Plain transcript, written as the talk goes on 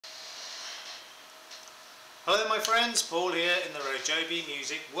Hello my friends, Paul here in the RoJoBe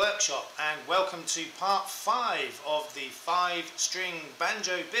Music Workshop, and welcome to part 5 of the 5-string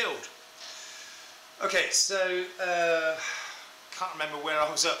banjo build. Okay, so can't remember where I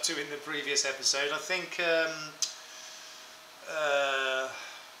was up to in the previous episode. I think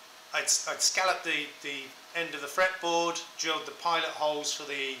I'd scalloped the end of the fretboard, drilled the pilot holes for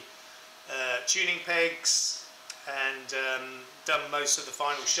the tuning pegs, and done most of the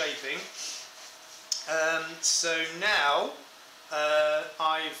final shaping. So now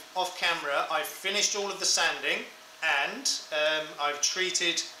off camera I've finished all of the sanding, and I've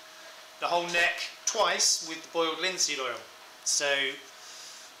treated the whole neck twice with boiled linseed oil. So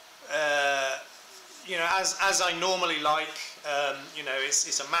you know, as I normally like, you know,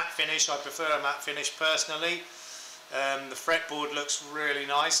 it's a matte finish. I prefer a matte finish personally. The fretboard looks really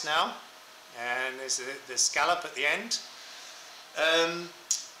nice now, and there's the scallop at the end.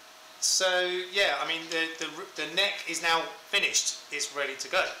 So yeah, I mean the neck is now finished, it's ready to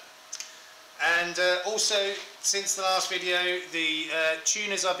go. And also, since the last video, the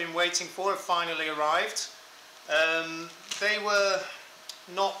tuners I've been waiting for have finally arrived. They were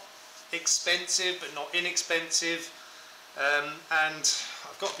not expensive but not inexpensive, and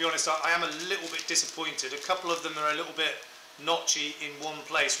I've got to be honest, I am a little bit disappointed. A couple of them are a little bit notchy in one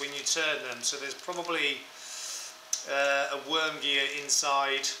place when you turn them, so there's probably a worm gear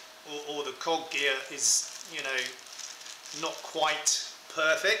inside, or the cog gear is, you know, not quite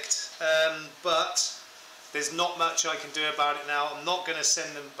perfect, but there's not much I can do about it now. I'm not going to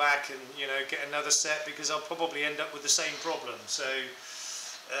send them back and, you know, get another set, because I'll probably end up with the same problem. So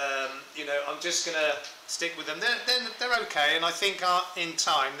you know, I'm just going to stick with them. They're okay, and I think in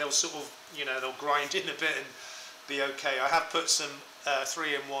time they'll sort of, you know, they'll grind in a bit and be okay. I have put some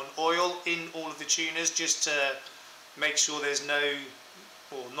 3-in-1 oil in all of the tuners just to make sure there's no,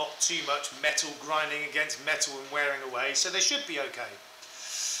 or not too much metal grinding against metal and wearing away, so they should be okay.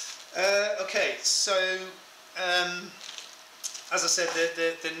 Okay, so as I said,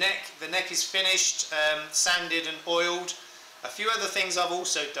 the neck is finished, sanded and oiled. A few other things I've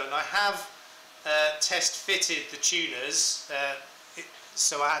also done. I have test fitted the tuners,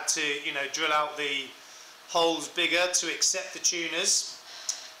 so I had to, you know, drill out the holes bigger to accept the tuners.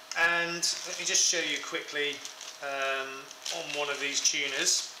 And let me just show you quickly on one of these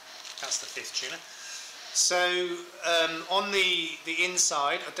tuners. That's the 5th tuner. So on the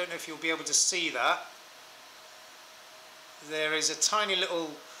inside, I don't know if you'll be able to see that, there is a tiny little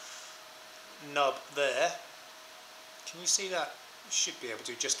nub there. Can you see that? You should be able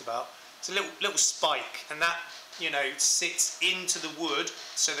to, just about. It's a little spike, and that, you know, sits into the wood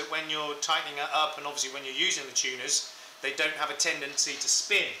so that when you're tightening it up, and obviously when you're using the tuners, they don't have a tendency to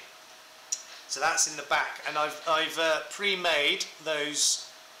spin. So that's in the back, and I've pre-made those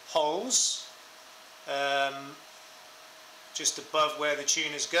holes just above where the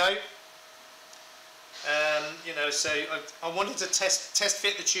tuners go. You know, so I wanted to test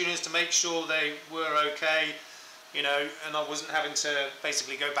fit the tuners to make sure they were okay, you know, and I wasn't having to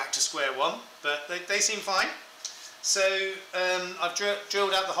basically go back to square one, but they seem fine. So I've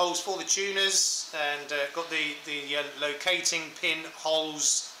drilled out the holes for the tuners, and got the locating pin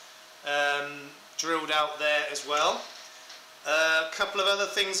holes drilled out there as well. A couple of other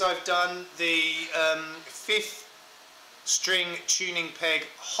things I've done. The 5th string tuning peg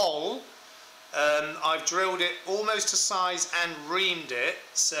hole, I've drilled it almost to size and reamed it,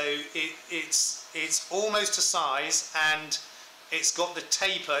 so it's almost to size, and it's got the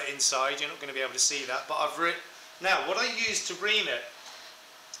taper inside. You're not going to be able to see that, but now what I used to ream it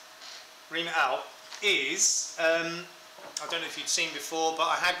out is, I don't know if you'd seen before, but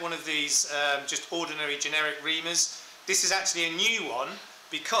I had one of these just ordinary generic reamers. This is actually a new one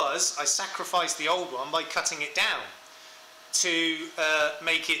because I sacrificed the old one by cutting it down to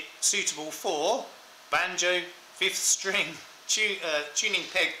make it suitable for banjo 5th string tuning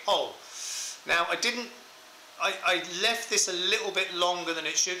peg hole. Now I left this a little bit longer than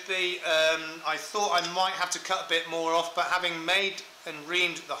it should be. I thought I might have to cut a bit more off, but having made and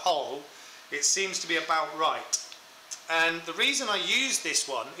reamed the hole, it seems to be about right. And the reason I use this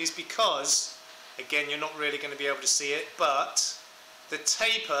one is because, again, you're not really going to be able to see it, but the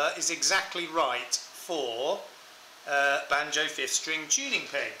taper is exactly right for banjo 5th string tuning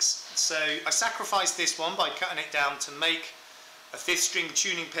pegs. So I sacrificed this one by cutting it down to make a 5th string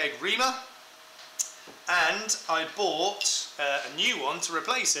tuning peg reamer, and I bought a new one to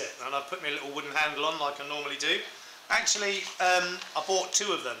replace it, and I've put my little wooden handle on like I normally do. Actually, I bought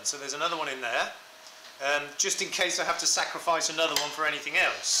 2 of them, so there's another one in there, just in case I have to sacrifice another one for anything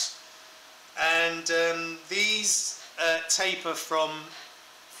else. And these taper from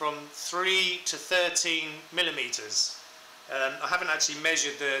from 3 to 13 millimeters. I haven't actually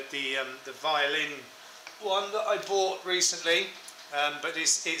measured the violin one that I bought recently, but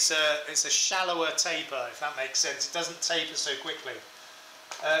it's a shallower taper, if that makes sense. It doesn't taper so quickly.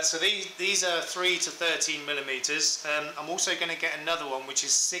 So these are 3 to 13 millimeters. I'm also going to get another one which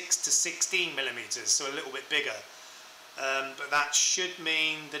is 6 to 16 millimeters, so a little bit bigger. But that should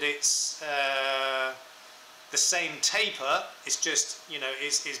mean that it's the same taper. It's just, you know,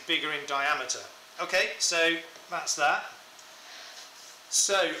 is bigger in diameter. Okay, so that's that.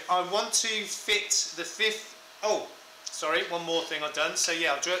 So I want to fit the fifth. Oh, sorry, one more thing I've done. So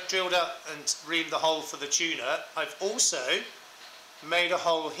yeah, I've drilled up and reamed the hole for the tuner. I've also made a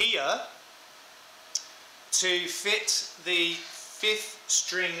hole here to fit the 5th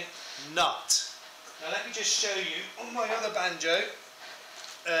string nut. Now let me just show you on my other banjo.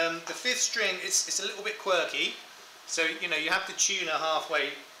 The 5th string, it's a little bit quirky, so you know, you have the tuner halfway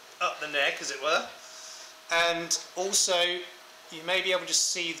up the neck, as it were, and also you may be able to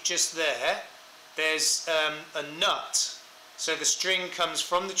see just there's a nut. So the string comes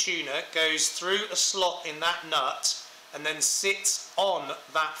from the tuner, goes through a slot in that nut, and then sits on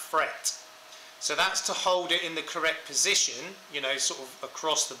that fret. So that's to hold it in the correct position, you know, sort of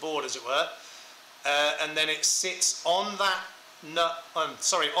across the board, as it were, and then it sits on that nut,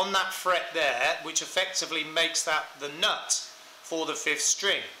 on that fret there, which effectively makes that the nut for the 5th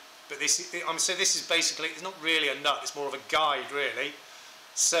string. But so this is basically, it's not really a nut, it's more of a guide, really.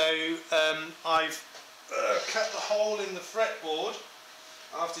 So I've cut the hole in the fretboard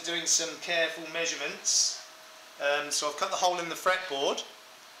after doing some careful measurements. So I've cut the hole in the fretboard,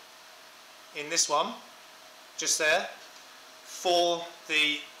 in this one, just there, for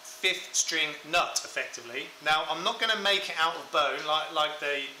the 5th string nut, effectively. Now I'm not going to make it out of bone like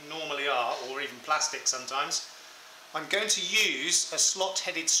they normally are, or even plastic sometimes. I'm going to use a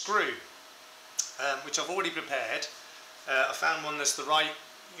slot-headed screw, which I've already prepared. I found one that's the right,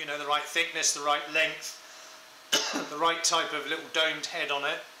 you know, the right thickness, the right length, the right type of little domed head on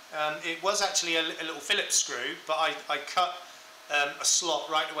it. It was actually a little Phillips screw, but I cut a slot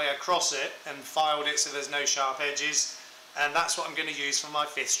right the way across it and filed it so there's no sharp edges, and that's what I'm going to use for my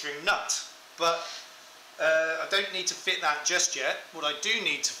 5th string nut. But I don't need to fit that just yet. What I do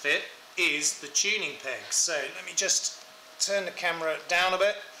need to fit is the tuning peg. So let me just turn the camera down a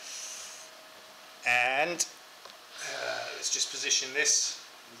bit, and let's just position this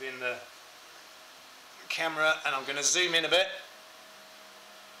within the camera, and I'm going to zoom in a bit.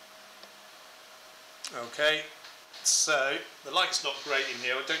 Okay, so the light's not great in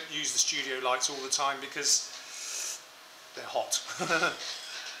here. I don't use the studio lights all the time because they're hot.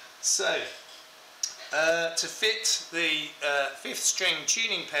 So to fit the 5th string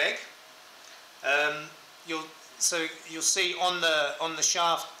tuning peg, you'll see on the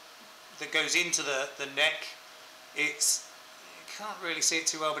shaft that goes into the neck, you can't really see it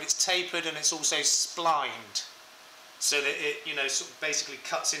too well, but it's tapered and it's also splined, so that it, you know, sort of basically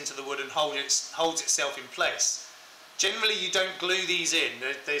cuts into the wood and holds itself in place. Generally you don't glue these in.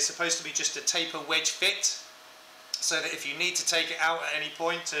 They're supposed to be just a taper wedge fit, so that if you need to take it out at any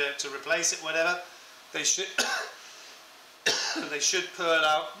point to replace it, whatever, they should they should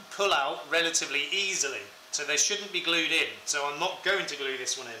pull out relatively easily. So they shouldn't be glued in. So I'm not going to glue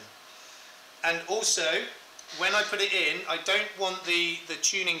this one in. And also, when I put it in, I don't want the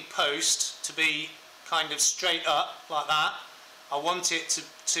tuning post to be kind of straight up like that. I want it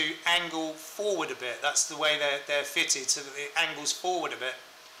to angle forward a bit. That's the way they're fitted, so that it angles forward a bit.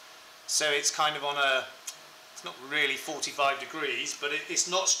 So it's kind of on a, it's not really 45 degrees, but it's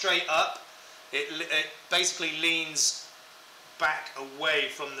not straight up. It basically leans back away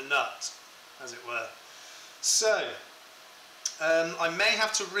from the nut, as it were. So I may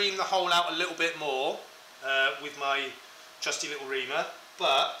have to ream the hole out a little bit more with my trusty little reamer,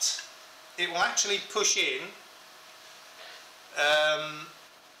 but it will actually push in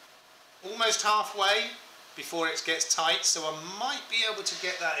almost halfway before it gets tight, so I might be able to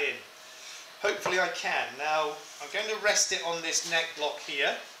get that in. Hopefully I can. Now I'm going to rest it on this neck block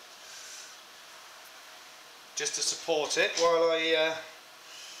here, just to support it while I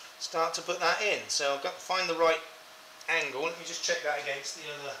start to put that in. So I've got to find the right angle. Let me just check that against the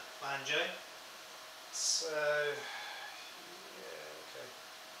other banjo. So yeah, okay.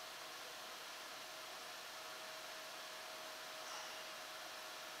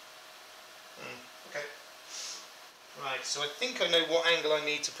 Okay. Right, so I think I know what angle I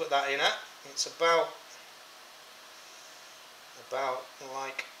need to put that in at. It's about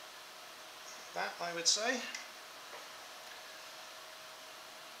like that, I would say.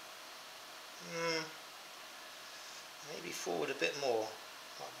 Maybe forward a bit more.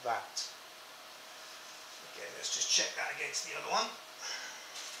 like that. Okay, let's just check that against the other one.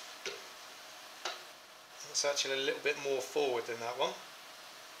 It's actually a little bit more forward than that one.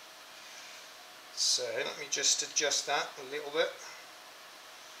 So let me just adjust that a little bit.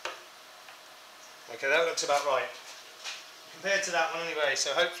 Okay, that looks about right compared to that one anyway,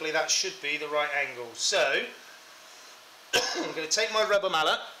 so hopefully that should be the right angle. So I'm going to take my rubber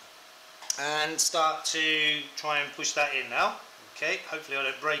mallet and start to try and push that in now. Okay, hopefully I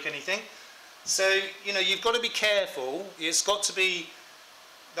don't break anything. So, you know, you've got to be careful. It's got to be,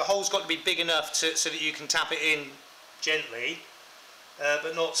 the hole's got to be big enough so that you can tap it in gently,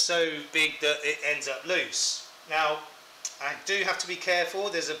 but not so big that it ends up loose. Now, I do have to be careful.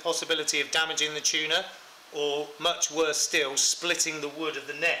 There's a possibility of damaging the tuner, or much worse still, splitting the wood of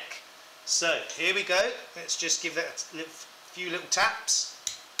the neck. So here we go. Let's just give that a few little taps.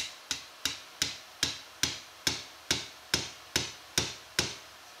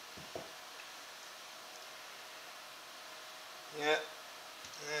 Yeah.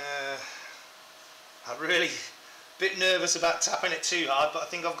 I'm really a bit nervous about tapping it too hard, but I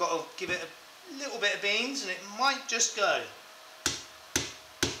think I've got to give it a little bit of beans and it might just go.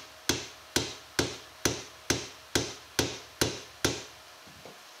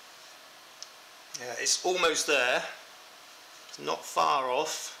 Yeah, it's almost there. It's not far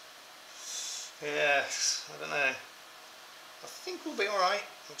off. Yeah, I don't know. I think we'll be alright.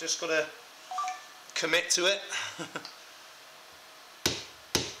 I've just got to commit to it.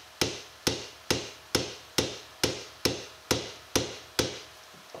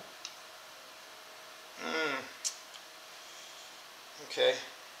 Okay,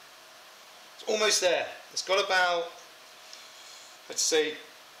 it's almost there. It's got about, I'd say,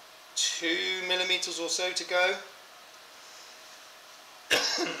 2 millimeters or so to go.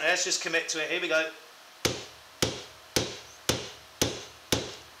 Let's just commit to it. Here we go.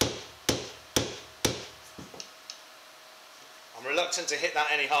 I'm reluctant to hit that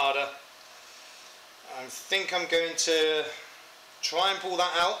any harder. I think I'm going to try and pull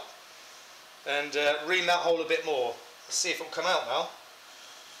that out and ream that hole a bit more. Let's see if it'll come out now.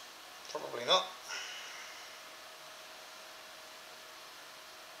 Probably not.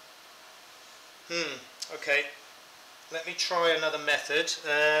 Okay, let me try another method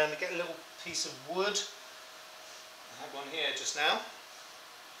and get a little piece of wood. I had one here just now.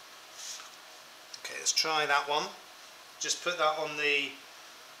 Okay, let's try that one. Just put that on the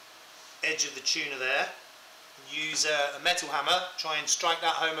edge of the tuner there. Use a metal hammer, try and strike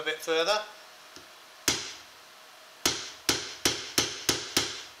that home a bit further.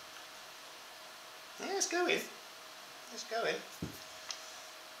 Yeah, it's going. It's going.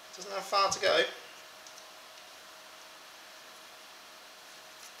 Doesn't have far to go.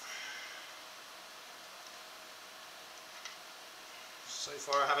 So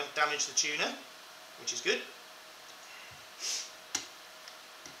far I haven't damaged the tuner, which is good.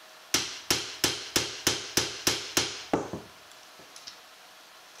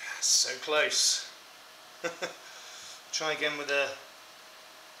 So close. Try again with a...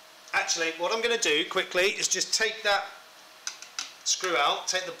 Actually, what I'm going to do quickly is just take that screw out,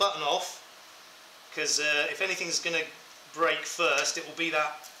 take the button off, because if anything's going to break first, it will be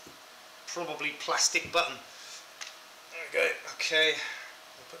that probably plastic button. There we go. Okay,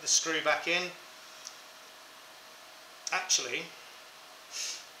 I'll put the screw back in. Actually,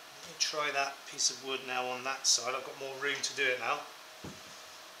 let me try that piece of wood now on that side. I've got more room to do it now.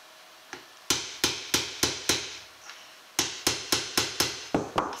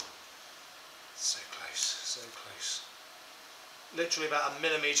 So close, so close. Literally about a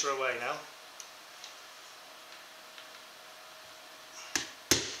millimetre away now.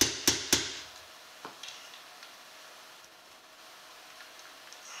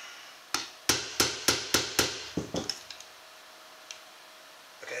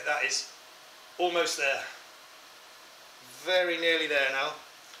 Okay, that is almost there. Very nearly there now.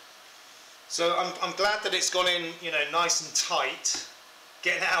 So I'm glad that it's gone in, you know, nice and tight.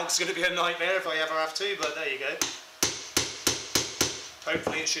 Getting it out is going to be a nightmare if I ever have to, but there you go.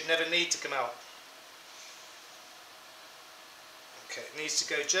 Hopefully it should never need to come out. Okay, it needs to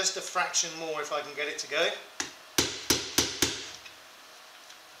go just a fraction more if I can get it to go.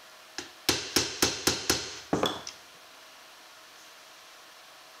 I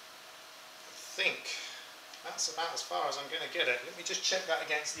think that's about as far as I'm going to get it. Let me just check that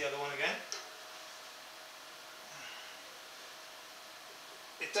against the other one again.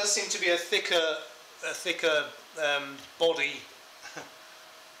 It does seem to be a thicker body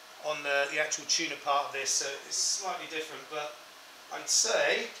on the actual tuner part of this, so it's slightly different, but I'd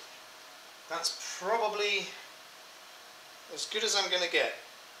say that's probably as good as I'm going to get.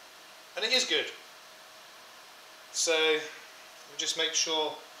 and it is good. So we'll just make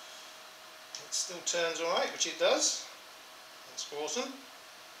sure it still turns alright, which it does. That's awesome.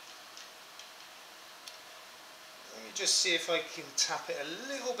 Let me just see if I can tap it a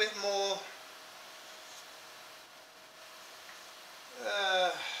little bit more.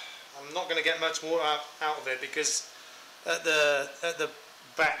 I'm not going to get much more out of it because at the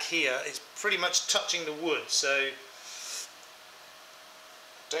back here it's pretty much touching the wood, so I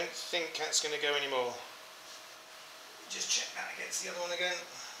don't think that's going to go anymore. Just check that against the other one again.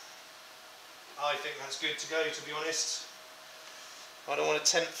 I think that's good to go, to be honest. I don't want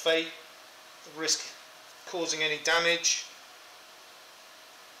to tempt fate, risk causing any damage.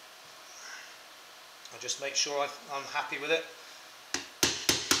 I'll just make sure I'm happy with it.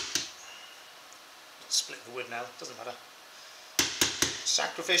 Split the wood now, doesn't matter.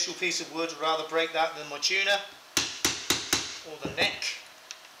 Sacrificial piece of wood, rather break that than my tuner or the neck.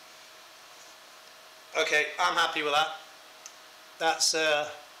 Okay, I'm happy with that. That's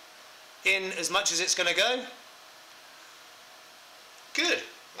in as much as it's going to go. Good,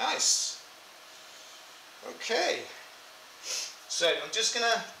 nice. Okay, so I'm just going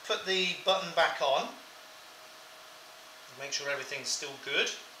to put the button back on. Make sure everything's still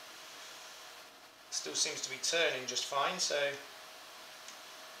good. Still seems to be turning just fine, so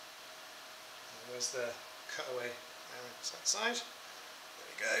where's the cutaway? It's that side. There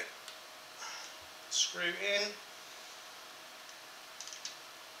we go. Screw in.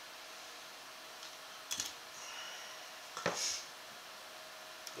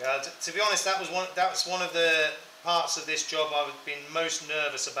 Yeah, to be honest, that was one of the parts of this job I've been most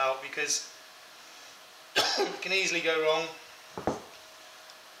nervous about, because it can easily go wrong.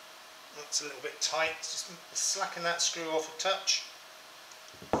 It's a little bit tight, just slacken that screw off a touch.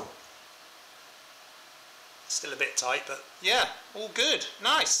 Still a bit tight, but yeah, all good,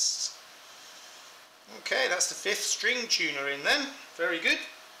 nice. Okay, that's the 5th string tuner in then, very good.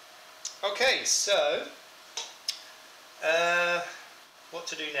 Okay, so what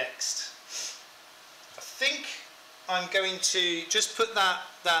to do next? I think I'm going to just put that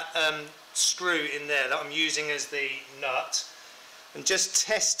screw in there that I'm using as the nut, and just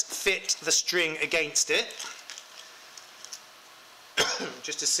test fit the string against it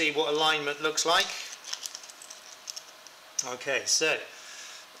just to see what alignment looks like. Okay, so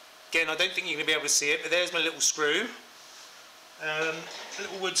again, I don't think you're going to be able to see it, but there's my little screw,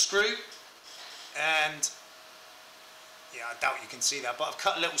 little wood screw, and yeah, I doubt you can see that, but I've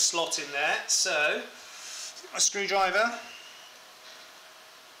cut a little slot in there. So my screwdriver, that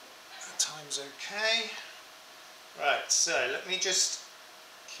time's okay. Right, so let me just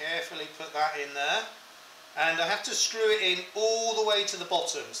carefully put that in there, and I have to screw it in all the way to the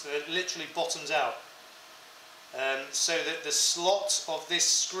bottom, so it literally bottoms out, so that the slot of this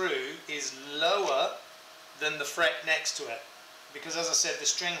screw is lower than the fret next to it, because as I said, the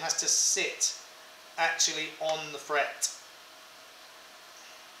string has to sit actually on the fret.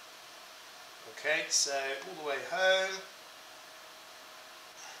 Okay, so all the way home,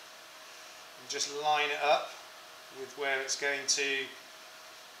 and just line it up with where it's going to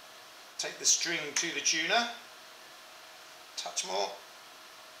take the string to the tuner. Touch more.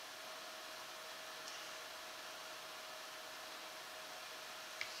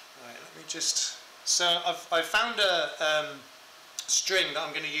 Right, let me just. So I've found a string that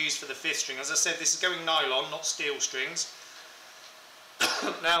I'm going to use for the 5th string. As I said, this is going nylon, not steel strings.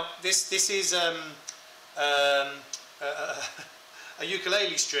 Now this is a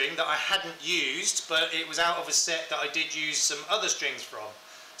ukulele string that I hadn't used, but it was out of a set that I did use some other strings from.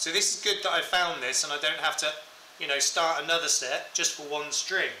 So this is good that I found this, and I don't have to, you know, start another set just for one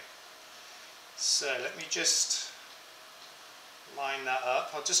string. So let me just line that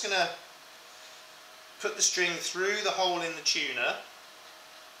up. I'm just going to put the string through the hole in the tuner,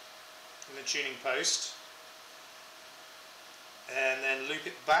 in the tuning post, and then loop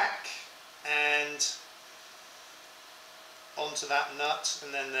it back and onto that nut,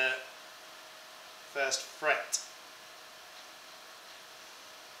 and then the 1st fret.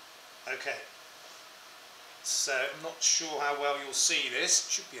 Okay, so I'm not sure how well you'll see this,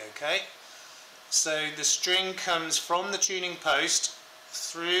 it should be okay. So the string comes from the tuning post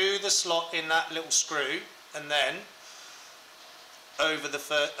through the slot in that little screw, and then over the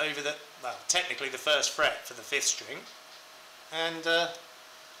well, technically the 1st fret for the 5th string, and yeah,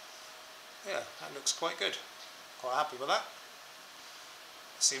 that looks quite good. Quite happy with that.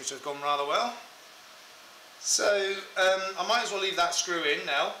 Seems to have gone rather well. So I might as well leave that screw in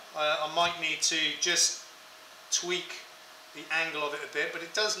now. I might need to just tweak the angle of it a bit, but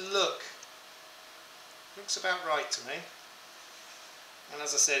it does looks about right to me. And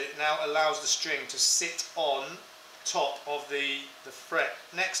as I said, it now allows the string to sit on top of the fret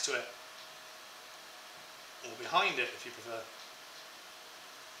next to it, or behind it if you prefer.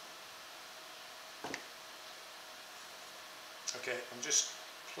 Okay, I'm just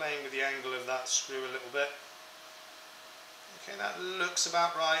playing with the angle of that screw a little bit. Okay, that looks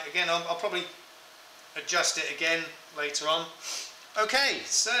about right. Again, I'll probably adjust it again later on. Okay,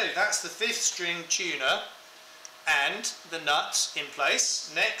 so that's the 5th string tuner and the nut in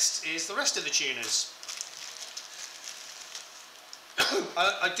place. Next is the rest of the tuners.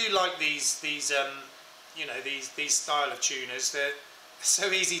 I do like these you know, these style of tuners. They're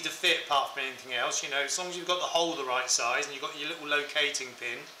so easy to fit apart from anything else. You know, as long as you've got the hole the right size and you've got your little locating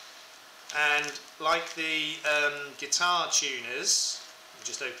pin. And like the guitar tuners, I'll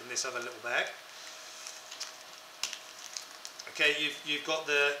just open this other little bag. Okay, you've got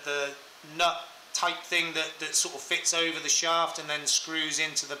the nut type thing that sort of fits over the shaft and then screws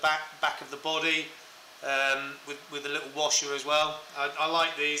into the back of the body, with a little washer as well. I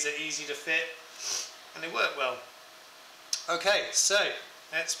like these, they're easy to fit and they work well. Okay, so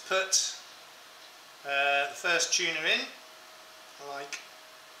let's put the first tuner in, like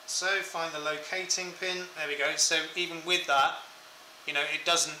so. Find the locating pin, there we go. So even with that, you know, it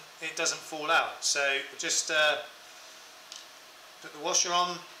doesn't fall out. So just put the washer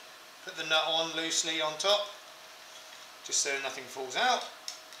on, put the nut on loosely on top, just so nothing falls out.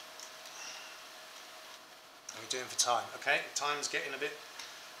 What are we doing for time? Okay, time's getting a bit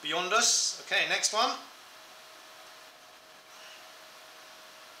beyond us. Okay, next one.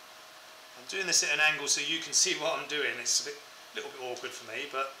 I'm doing this at an angle so you can see what I'm doing. It's a little bit awkward for me,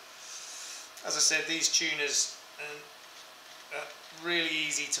 but as I said, these tuners are really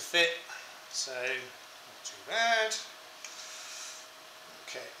easy to fit, so not too bad.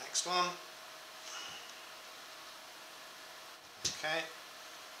 Okay, next one. Okay,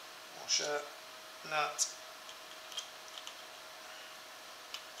 washer, nut.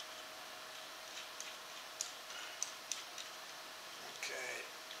 Okay,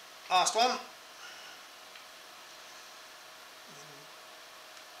 last one.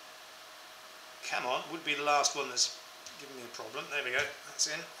 Come on, would be the last one that's giving me a problem. There we go, that's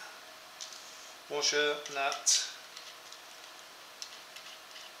in. Washer, nut.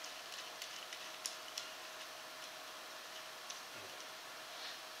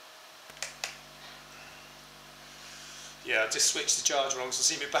 Yeah, I just switched the charger on, so I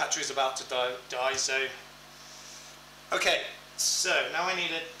see my battery's about to die, so... Okay, so now I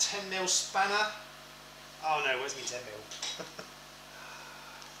need a 10mm spanner. Oh no, where's my 10mm?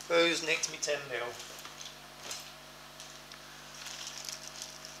 Who's nicked me 10mm?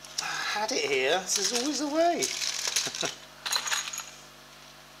 I had it here, this is always the way.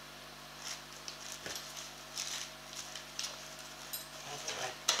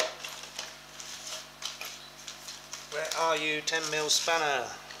 Where are you, 10mm spanner?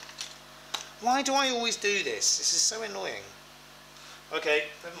 Why do I always do this? This is so annoying. Okay,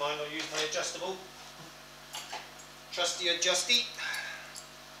 never mind, I'll use my adjustable. Trusty adjusty.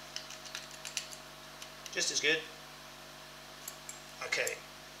 Just as good. Okay,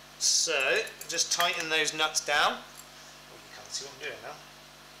 so just tighten those nuts down. Oh, you can't see what I'm doing now.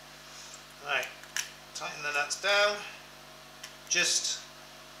 Right, tighten the nuts down. Just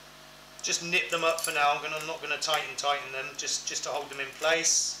nip them up for now. I'm not going to tighten them, just to hold them in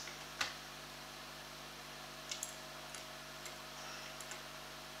place.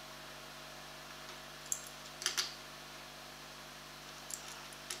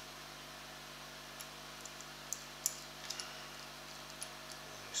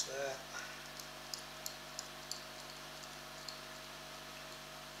 Almost there.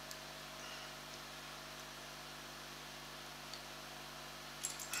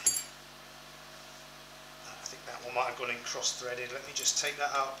 That one might have gone in cross-threaded. Let me just take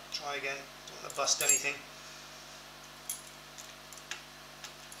that out, try again. Don't want to bust anything.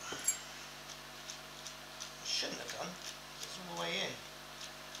 I shouldn't have done. It's all the way in.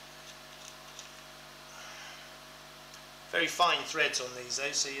 Very fine threads on these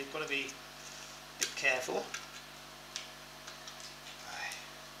though, so you've got to be a bit careful.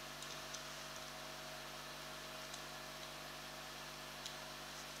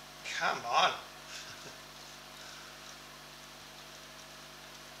 Come on.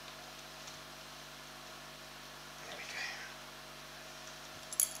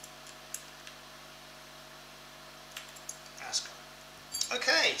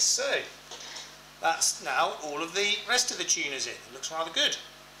 Okay, so that's now all of the rest of the tuners in. It looks rather good.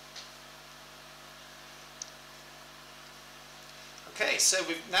 Okay, so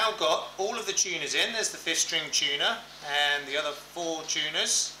we've now got all of the tuners in. There's the 5th string tuner and the other 4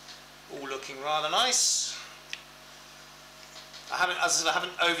 tuners, all looking rather nice. I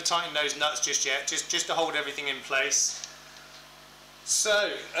haven't over tightened those nuts just yet, just to hold everything in place.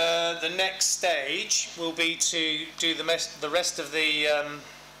 So the next stage will be to do the rest of the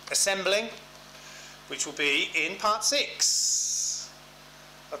assembling, which will be in part 6.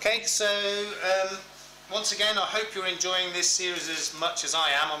 Okay, so once again, I hope you're enjoying this series as much as I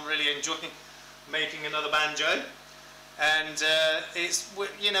am. I'm really enjoying making another banjo, and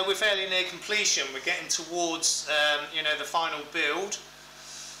we're fairly near completion. We're getting towards the final build,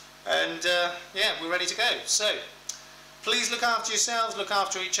 and yeah, we're ready to go. So please look after yourselves, look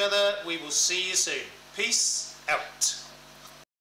after each other. We will see you soon. Peace out.